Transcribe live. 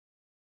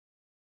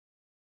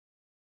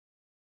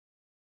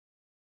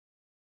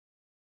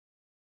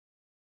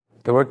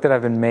The work that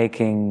I've been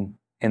making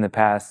in the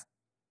past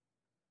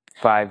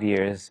 5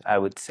 years, I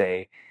would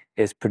say,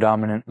 is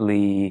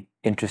predominantly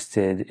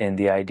interested in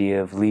the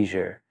idea of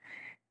leisure.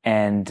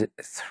 And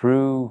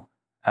through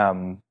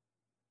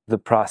the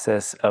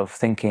process of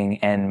thinking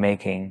and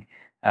making,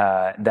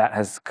 that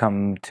has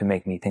come to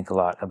make me think a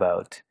lot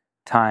about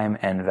time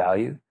and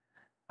value,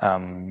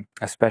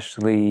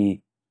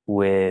 especially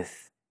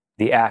with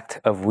the act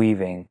of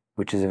weaving,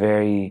 which is a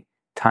very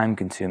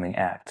time-consuming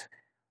act,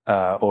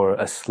 or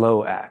a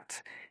slow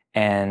act.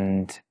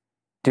 And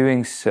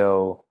doing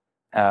so,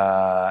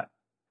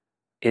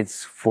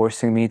 it's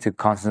forcing me to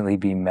constantly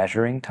be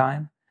measuring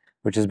time,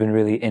 which has been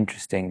really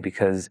interesting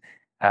because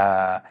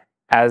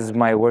as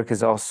my work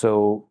is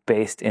also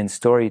based in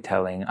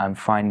storytelling, I'm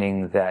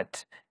finding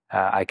that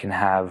I can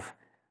have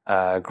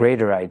a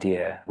greater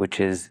idea, which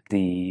is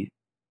the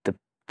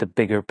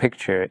bigger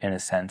picture in a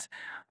sense.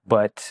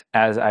 But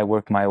as I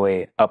work my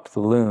way up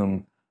the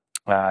loom,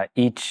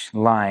 each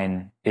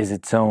line is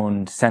its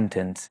own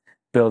sentence,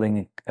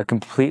 building a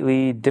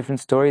completely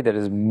different story that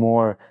is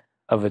more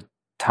of a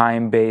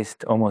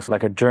time-based, almost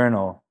like a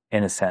journal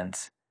in a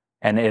sense.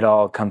 And it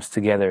all comes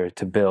together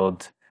to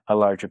build a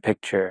larger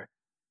picture.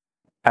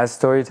 As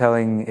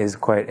storytelling is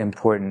quite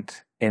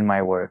important in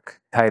my work,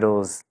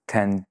 titles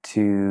tend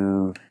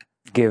to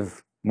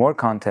give more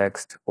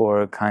context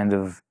or kind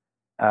of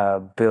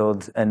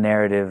build a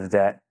narrative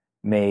that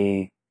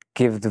may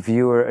give the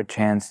viewer a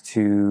chance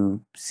to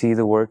see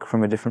the work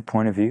from a different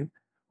point of view,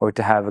 or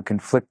to have a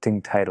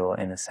conflicting title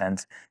in a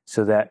sense,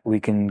 so that we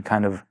can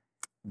kind of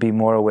be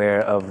more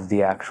aware of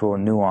the actual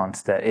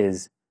nuance that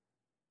is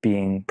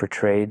being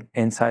portrayed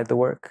inside the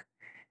work.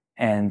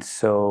 And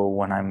so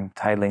when I'm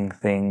titling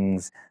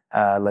things,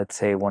 let's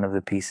say one of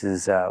the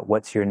pieces,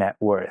 What's Your Net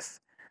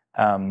Worth?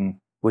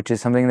 Which is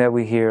something that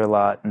we hear a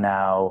lot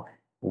now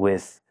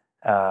with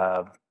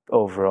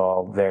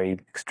overall very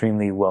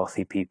extremely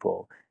wealthy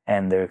people.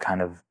 And they're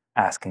kind of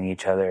asking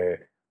each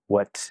other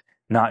what,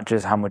 not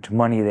just how much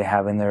money they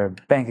have in their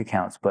bank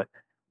accounts, but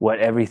what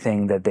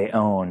everything that they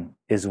own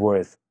is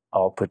worth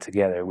all put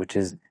together, which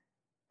is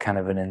kind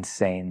of an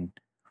insane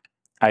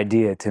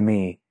idea to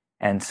me.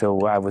 And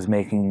so I was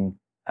making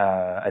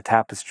a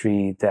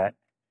tapestry that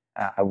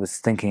I was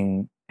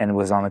thinking, and it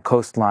was on a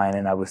coastline,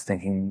 and I was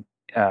thinking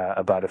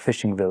about a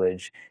fishing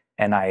village,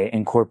 and I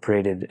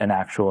incorporated an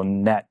actual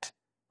net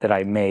that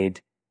I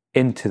made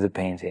into the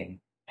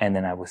painting. And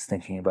then I was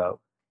thinking about,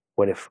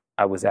 what if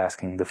I was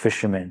asking the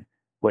fisherman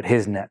what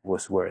his net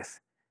was worth?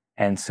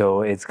 And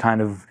so it's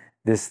kind of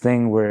this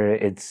thing where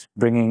it's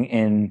bringing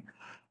in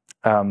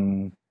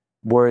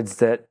words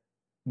that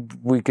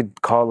we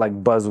could call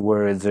like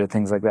buzzwords or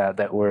things like that,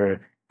 that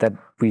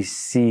we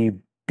see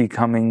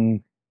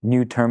becoming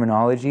new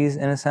terminologies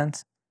in a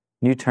sense,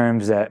 new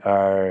terms that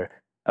are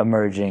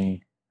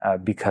emerging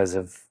because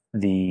of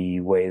the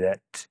way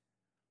that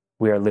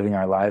we are living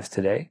our lives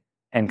today,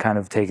 and kind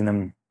of taking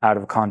them out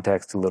of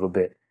context a little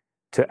bit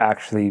to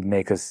actually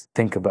make us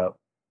think about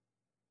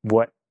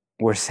what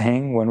we're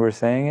saying when we're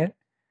saying it.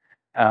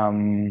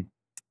 And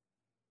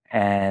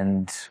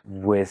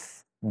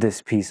with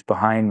this piece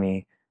behind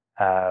me,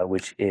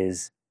 which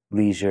is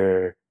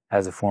leisure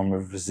as a form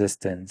of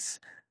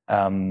resistance,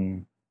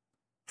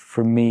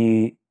 for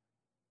me,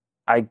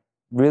 I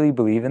really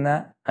believe in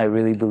that. I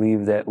really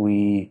believe that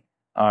we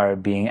are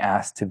being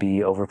asked to be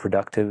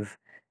overproductive,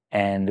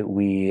 and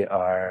we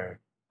are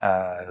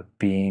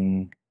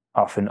being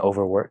often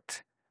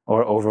overworked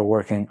or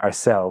overworking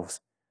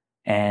ourselves.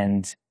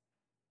 And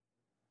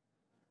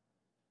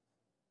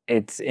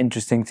it's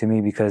interesting to me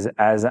because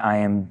as I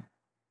am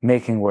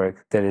making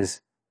work that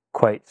is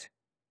quite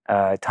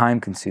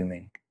time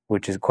consuming,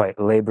 which is quite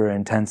labor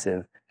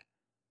intensive,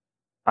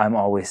 I'm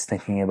always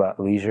thinking about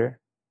leisure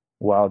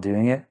while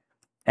doing it.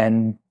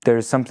 And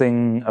there's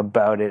something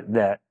about it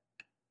that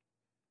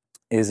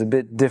is a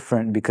bit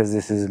different because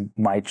this is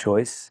my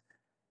choice,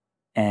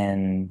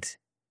 and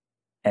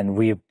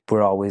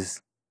we're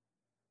always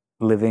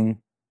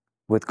living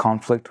with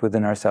conflict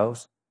within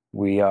ourselves.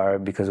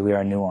 Because we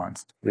are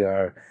nuanced, we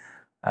are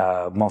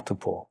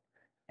multiple,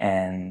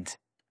 and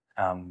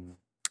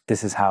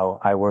this is how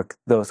I work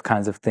those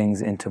kinds of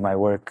things into my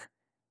work.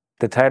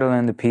 The title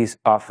and the piece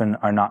often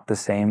are not the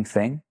same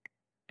thing,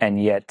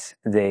 and yet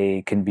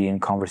they can be in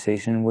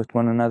conversation with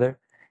one another.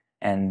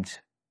 And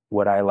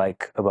what I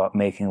like about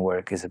making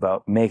work is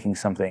about making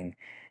something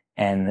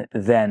and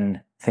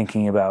then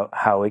thinking about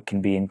how it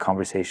can be in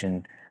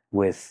conversation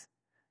with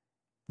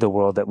the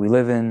world that we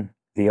live in,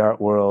 the art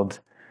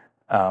world,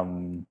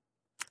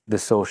 the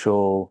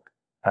social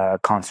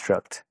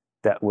construct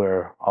that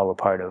we're all a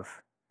part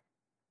of.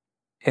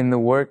 In the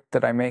work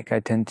that I make, I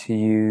tend to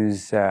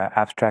use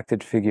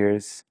abstracted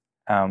figures,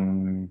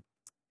 and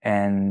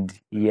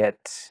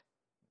yet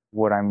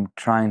what I'm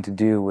trying to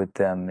do with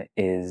them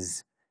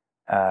is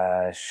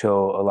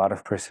show a lot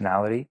of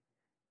personality,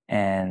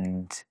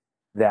 and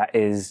that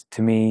is,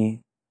 to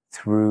me,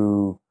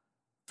 through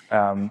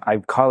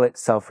I call it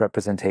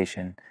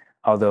self-representation,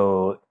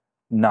 although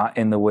not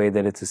in the way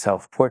that it's a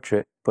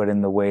self-portrait, but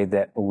in the way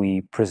that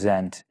we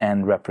present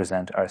and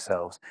represent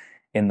ourselves,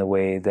 in the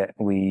way that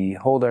we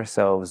hold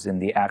ourselves, in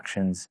the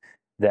actions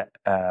that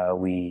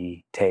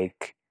we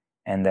take,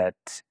 and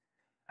that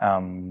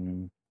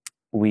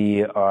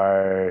we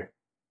are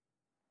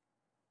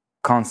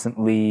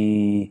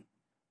constantly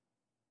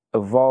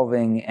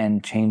evolving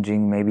and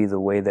changing maybe the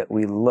way that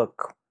we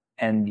look,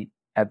 and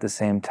at the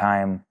same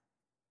time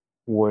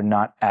we're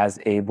not as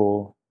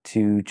able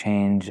to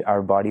change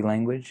our body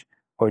language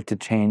or to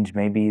change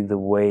maybe the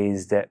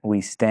ways that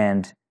we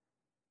stand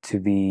to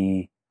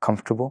be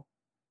comfortable.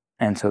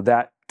 And so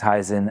that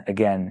ties in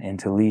again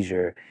into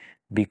leisure,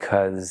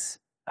 because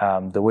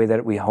the way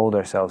that we hold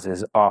ourselves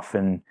is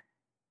often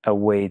a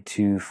way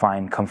to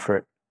find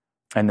comfort,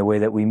 and the way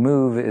that we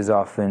move is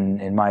often,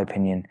 in my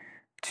opinion,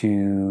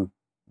 to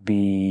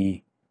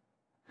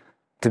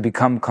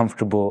become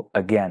comfortable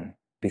again,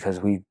 because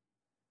we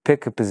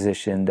pick a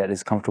position that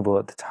is comfortable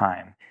at the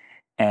time,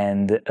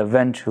 and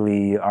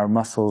eventually our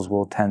muscles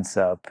will tense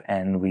up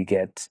and we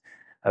get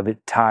a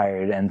bit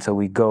tired, and so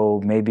we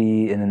go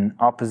maybe in an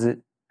opposite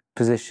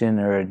position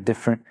or a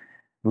different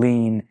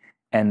lean,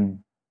 and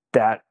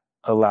that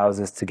allows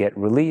us to get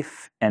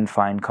relief and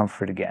find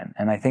comfort again.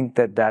 And I think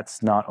that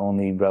that's not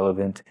only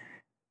relevant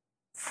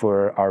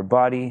for our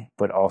body,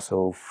 but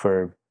also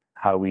for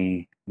how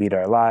we lead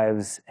our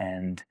lives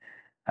and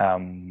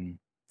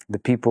the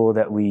people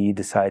that we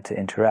decide to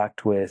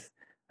interact with.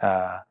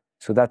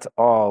 So that's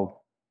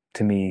all,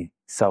 to me,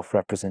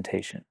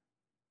 self-representation.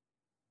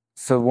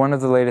 So one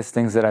of the latest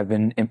things that I've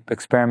been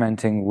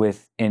experimenting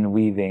with in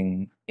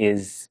weaving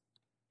is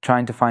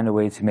trying to find a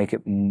way to make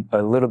it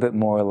a little bit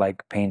more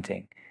like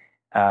painting.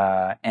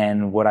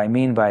 And what I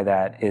mean by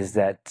that is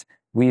that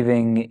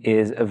weaving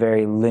is a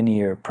very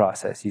linear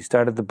process. You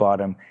start at the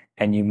bottom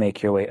and you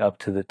make your way up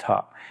to the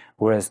top.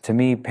 Whereas to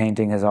me,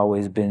 painting has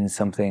always been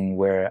something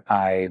where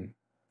I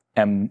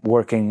am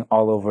working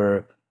all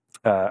over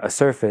a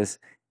surface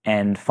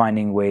and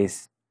finding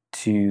ways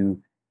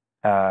to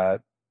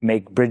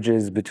make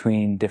bridges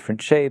between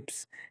different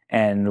shapes,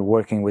 and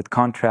working with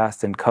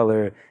contrast and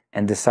color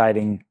and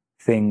deciding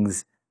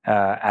things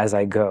as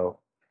I go.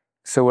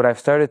 So what I've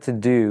started to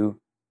do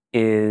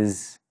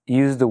is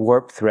use the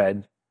warp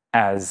thread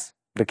as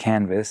the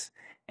canvas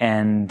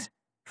and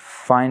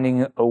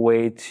finding a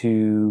way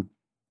to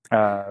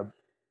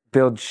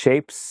build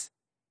shapes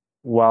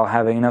while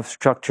having enough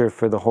structure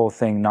for the whole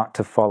thing not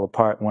to fall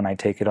apart when I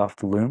take it off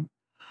the loom.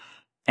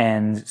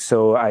 And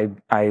so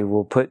I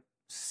will put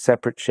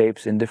separate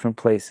shapes in different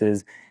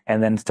places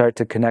and then start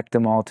to connect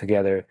them all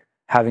together,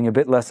 having a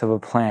bit less of a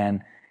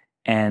plan,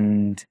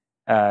 and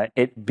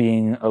it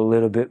being a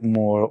little bit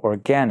more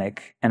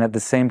organic. And at the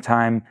same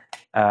time,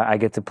 I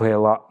get to play a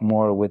lot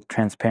more with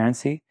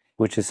transparency,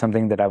 which is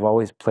something that I've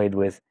always played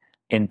with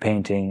in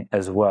painting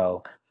as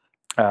well,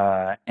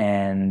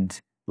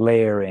 and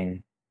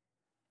layering.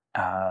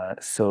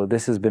 So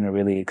this has been a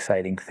really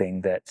exciting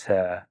thing that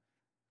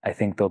I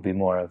think there'll be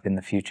more of in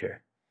the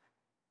future.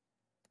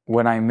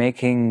 When I'm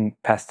making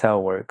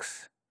pastel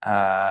works,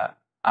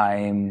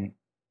 I'm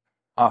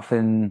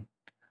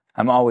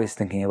always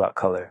thinking about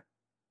color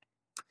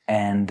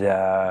and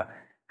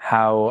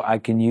how I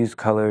can use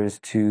colors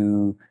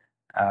to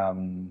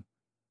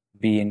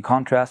be in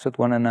contrast with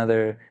one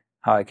another,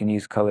 how I can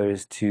use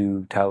colors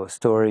to tell a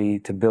story,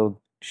 to build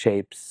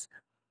shapes,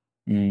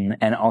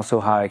 and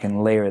also how I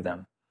can layer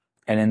them.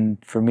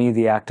 And for me,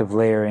 the act of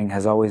layering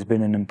has always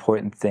been an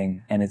important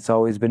thing. And it's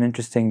always been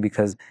interesting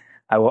because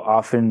I will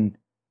often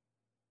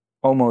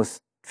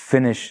almost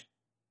finish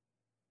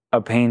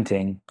a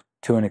painting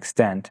to an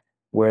extent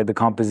where the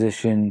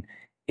composition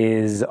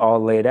is all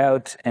laid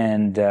out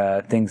and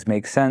things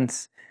make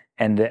sense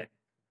and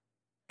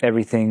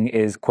everything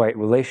is quite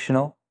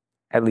relational,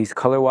 at least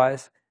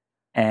color-wise.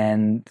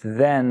 And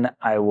then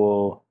I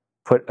will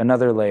put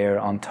another layer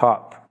on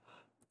top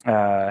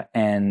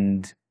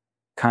and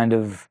kind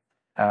of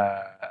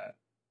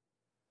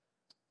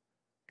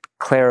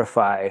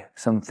clarify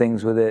some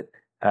things with it,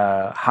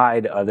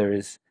 hide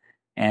others,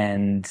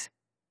 and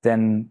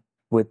then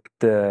with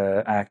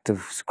the act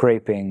of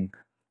scraping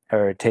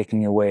or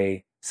taking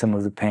away some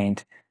of the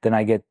paint, then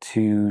I get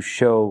to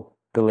show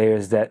the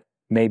layers that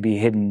may be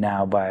hidden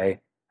now by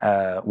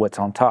what's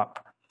on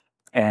top.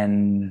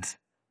 And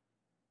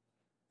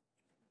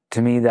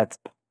to me, that's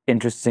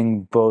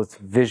interesting both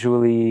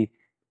visually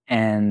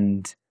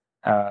and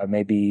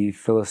maybe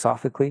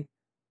philosophically,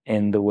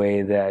 in the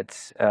way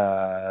that,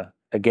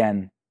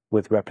 again,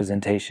 with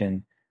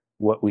representation,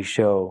 what we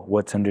show,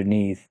 what's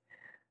underneath,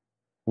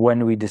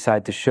 when we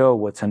decide to show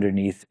what's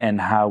underneath, and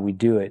how we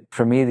do it.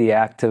 For me, the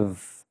act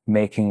of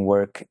making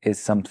work is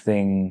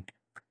something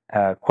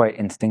quite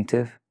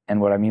instinctive. And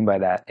what I mean by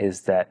that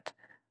is that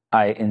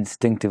I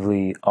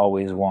instinctively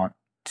always want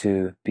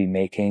to be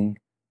making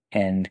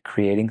and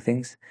creating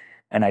things.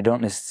 And I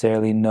don't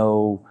necessarily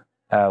know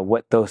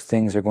what those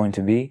things are going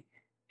to be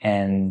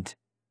and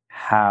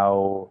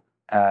how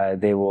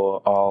they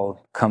will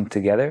all come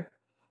together.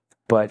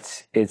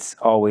 But it's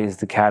always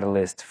the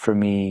catalyst for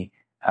me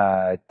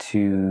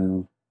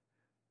to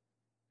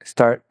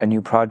start a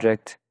new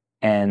project,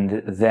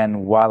 and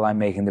then while I'm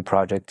making the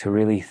project, to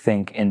really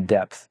think in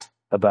depth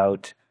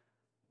about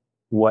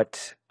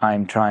what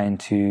I'm trying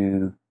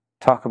to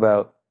talk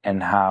about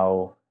and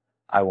how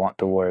I want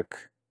the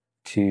work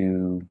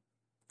to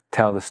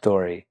tell the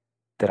story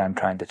that I'm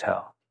trying to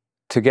tell.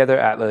 Together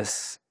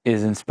Atlas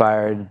is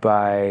inspired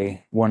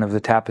by one of the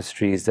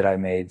tapestries that I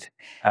made,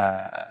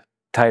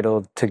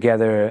 titled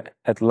Together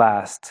at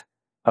Last,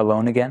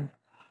 Alone Again.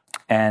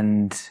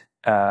 And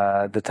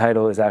the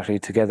title is actually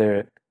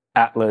Together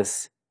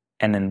Atlas,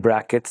 and in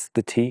brackets,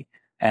 the T.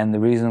 And the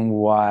reason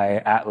why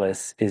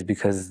Atlas is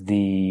because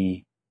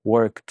the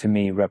work to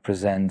me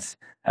represents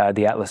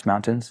the Atlas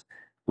Mountains,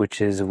 which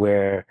is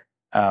where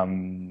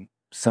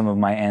some of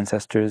my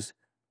ancestors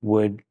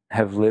would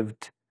have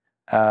lived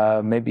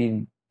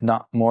maybe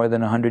not more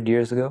than 100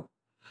 years ago.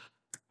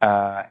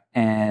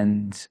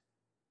 And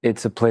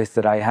it's a place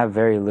that I have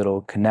very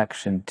little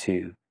connection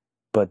to,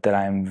 but that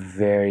I'm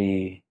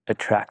very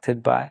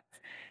attracted by.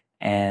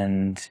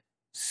 And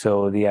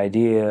so the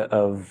idea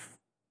of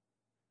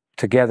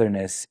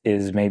togetherness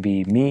is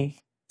maybe me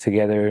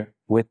together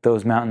with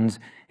those mountains.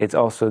 It's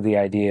also the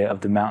idea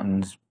of the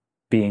mountains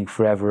being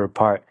forever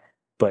apart,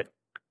 but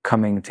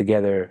coming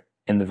together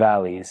in the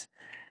valleys.